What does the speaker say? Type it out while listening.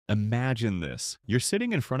Imagine this. You're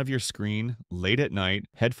sitting in front of your screen, late at night,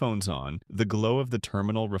 headphones on, the glow of the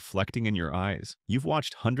terminal reflecting in your eyes. You've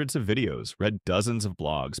watched hundreds of videos, read dozens of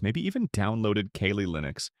blogs, maybe even downloaded Kali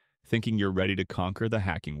Linux, thinking you're ready to conquer the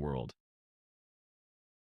hacking world.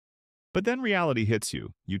 But then reality hits you.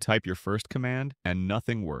 You type your first command, and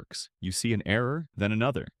nothing works. You see an error, then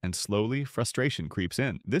another, and slowly frustration creeps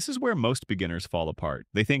in. This is where most beginners fall apart.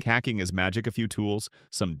 They think hacking is magic, a few tools,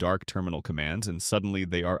 some dark terminal commands, and suddenly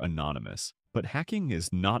they are anonymous. But hacking is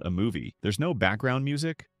not a movie. There's no background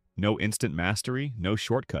music, no instant mastery, no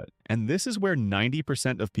shortcut. And this is where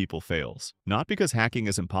 90% of people fails. Not because hacking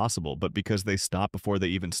is impossible, but because they stop before they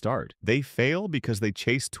even start. They fail because they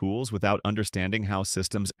chase tools without understanding how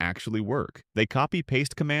systems actually work. They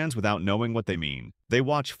copy-paste commands without knowing what they mean. They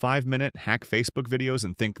watch 5-minute hack Facebook videos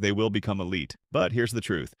and think they will become elite. But here's the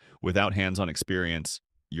truth. Without hands-on experience,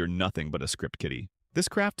 you're nothing but a script kiddie. This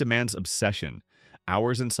craft demands obsession.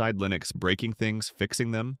 Hours inside Linux, breaking things,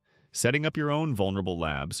 fixing them, setting up your own vulnerable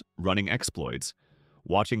labs, running exploits,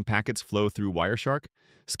 watching packets flow through Wireshark,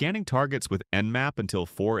 scanning targets with Nmap until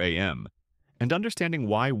 4 a.m., and understanding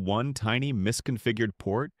why one tiny misconfigured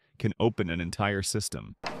port can open an entire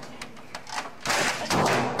system.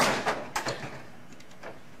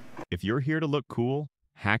 If you're here to look cool,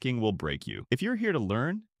 hacking will break you. If you're here to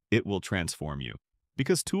learn, it will transform you.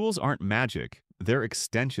 Because tools aren't magic, they're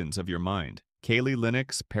extensions of your mind. Kali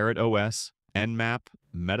Linux, Parrot OS, Nmap,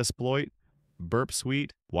 Metasploit, Burp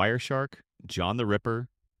Suite, Wireshark, John the Ripper,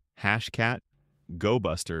 Hashcat,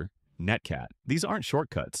 GoBuster, Netcat. These aren't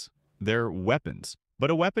shortcuts. They're weapons.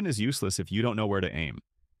 But a weapon is useless if you don't know where to aim.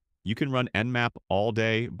 You can run Nmap all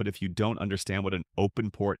day, but if you don't understand what an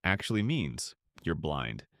open port actually means, you're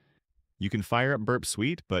blind. You can fire up Burp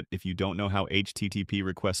Suite, but if you don't know how HTTP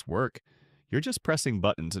requests work, you're just pressing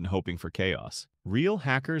buttons and hoping for chaos. Real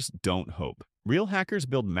hackers don't hope. Real hackers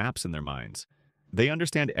build maps in their minds. They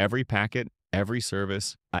understand every packet, every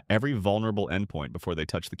service, every vulnerable endpoint before they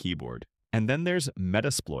touch the keyboard. And then there's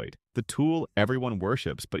Metasploit, the tool everyone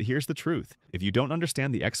worships. But here's the truth. If you don't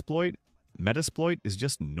understand the exploit, Metasploit is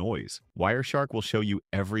just noise. Wireshark will show you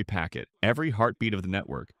every packet, every heartbeat of the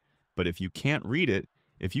network. But if you can't read it,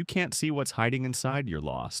 if you can't see what's hiding inside, you're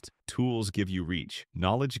lost. Tools give you reach.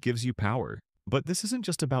 Knowledge gives you power. But this isn't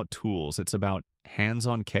just about tools, it's about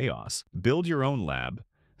hands-on chaos. Build your own lab,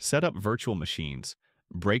 set up virtual machines,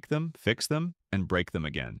 break them, fix them, and break them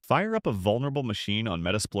again. Fire up a vulnerable machine on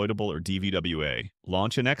Metasploitable or DVWA.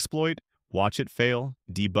 Launch an exploit, watch it fail,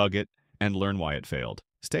 debug it, and learn why it failed.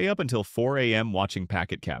 Stay up until 4 a.m. watching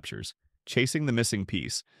packet captures, chasing the missing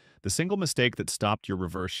piece, the single mistake that stopped your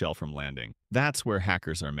reverse shell from landing. That's where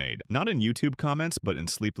hackers are made. Not in YouTube comments, but in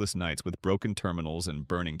sleepless nights with broken terminals and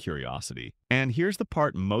burning curiosity. And here's the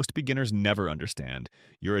part most beginners never understand.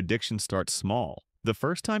 Your addiction starts small. The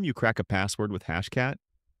first time you crack a password with Hashcat,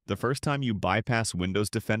 the first time you bypass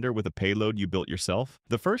Windows Defender with a payload you built yourself,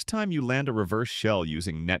 the first time you land a reverse shell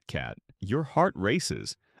using Netcat, your heart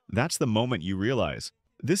races. That's the moment you realize,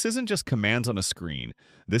 this isn't just commands on a screen,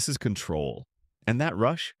 this is control. And that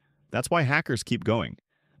rush? That's why hackers keep going.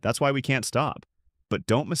 That's why we can't stop. But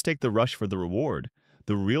don't mistake the rush for the reward.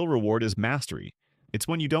 The real reward is mastery. It's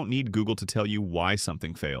when you don't need Google to tell you why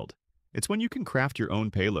something failed. It's when you can craft your own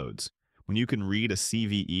payloads, when you can read a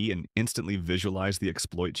CVE and instantly visualize the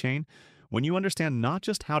exploit chain, when you understand not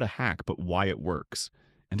just how to hack, but why it works.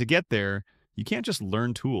 And to get there, you can't just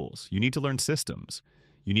learn tools. You need to learn systems.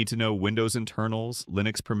 You need to know Windows internals,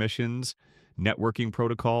 Linux permissions, networking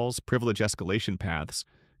protocols, privilege escalation paths,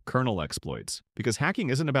 kernel exploits. Because hacking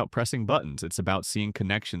isn't about pressing buttons, it's about seeing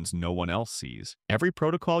connections no one else sees. Every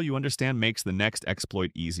protocol you understand makes the next exploit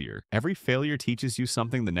easier. Every failure teaches you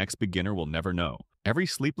something the next beginner will never know. Every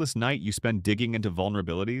sleepless night you spend digging into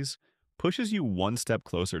vulnerabilities pushes you one step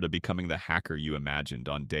closer to becoming the hacker you imagined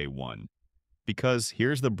on day one. Because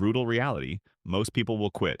here's the brutal reality, most people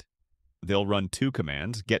will quit. They'll run 2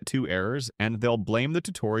 commands, get 2 errors, and they'll blame the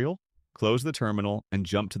tutorial, close the terminal, and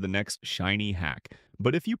jump to the next shiny hack.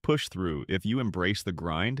 But if you push through, if you embrace the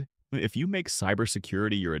grind, if you make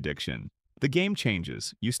cybersecurity your addiction, the game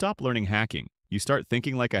changes. You stop learning hacking. You start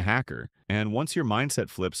thinking like a hacker. And once your mindset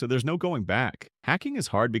flips, so there's no going back. Hacking is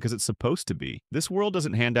hard because it's supposed to be. This world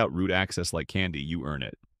doesn't hand out root access like candy, you earn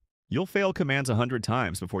it. You'll fail commands 100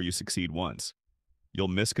 times before you succeed once. You'll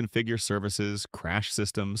misconfigure services, crash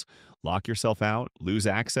systems, lock yourself out, lose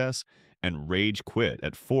access, and rage quit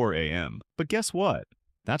at 4 a.m. But guess what?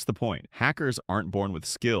 That's the point. Hackers aren't born with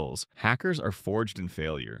skills. Hackers are forged in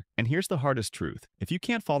failure. And here's the hardest truth. If you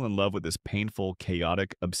can't fall in love with this painful,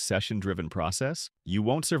 chaotic, obsession-driven process, you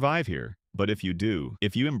won't survive here. But if you do,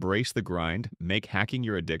 if you embrace the grind, make hacking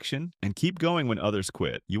your addiction, and keep going when others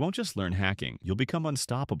quit, you won't just learn hacking, you'll become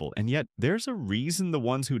unstoppable. And yet, there's a reason the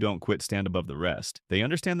ones who don't quit stand above the rest. They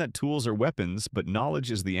understand that tools are weapons, but knowledge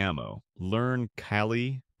is the ammo. Learn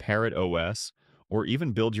Kali, Parrot OS, or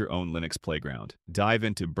even build your own Linux playground. Dive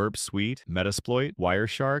into Burp Suite, Metasploit,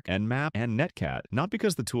 Wireshark, Nmap, and Netcat, not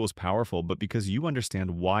because the tool is powerful, but because you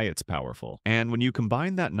understand why it's powerful. And when you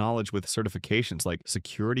combine that knowledge with certifications like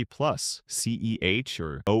Security Plus, CEH,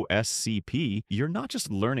 or OSCP, you're not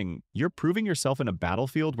just learning, you're proving yourself in a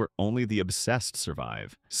battlefield where only the obsessed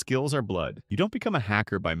survive. Skills are blood. You don't become a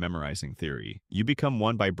hacker by memorizing theory. You become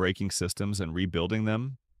one by breaking systems and rebuilding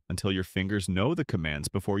them until your fingers know the commands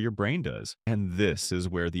before your brain does. And this is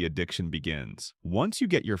where the addiction begins. Once you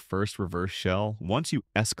get your first reverse shell, once you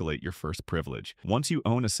escalate your first privilege, once you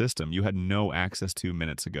own a system you had no access to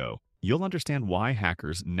minutes ago, you'll understand why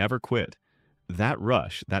hackers never quit. That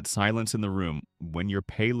rush, that silence in the room when your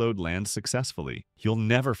payload lands successfully, you'll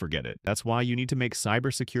never forget it. That's why you need to make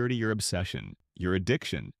cybersecurity your obsession, your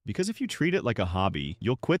addiction. Because if you treat it like a hobby,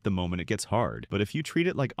 you'll quit the moment it gets hard. But if you treat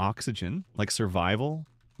it like oxygen, like survival,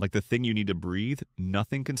 like the thing you need to breathe,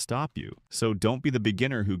 nothing can stop you. So don't be the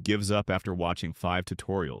beginner who gives up after watching 5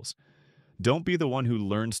 tutorials. Don't be the one who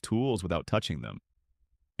learns tools without touching them.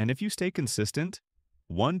 And if you stay consistent,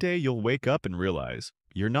 one day you'll wake up and realize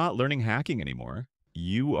you're not learning hacking anymore.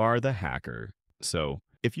 You are the hacker. So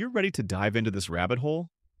if you're ready to dive into this rabbit hole,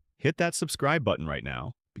 hit that subscribe button right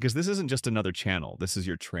now, because this isn't just another channel, this is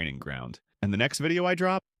your training ground. And the next video I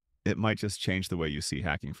drop, it might just change the way you see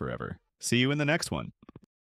hacking forever. See you in the next one.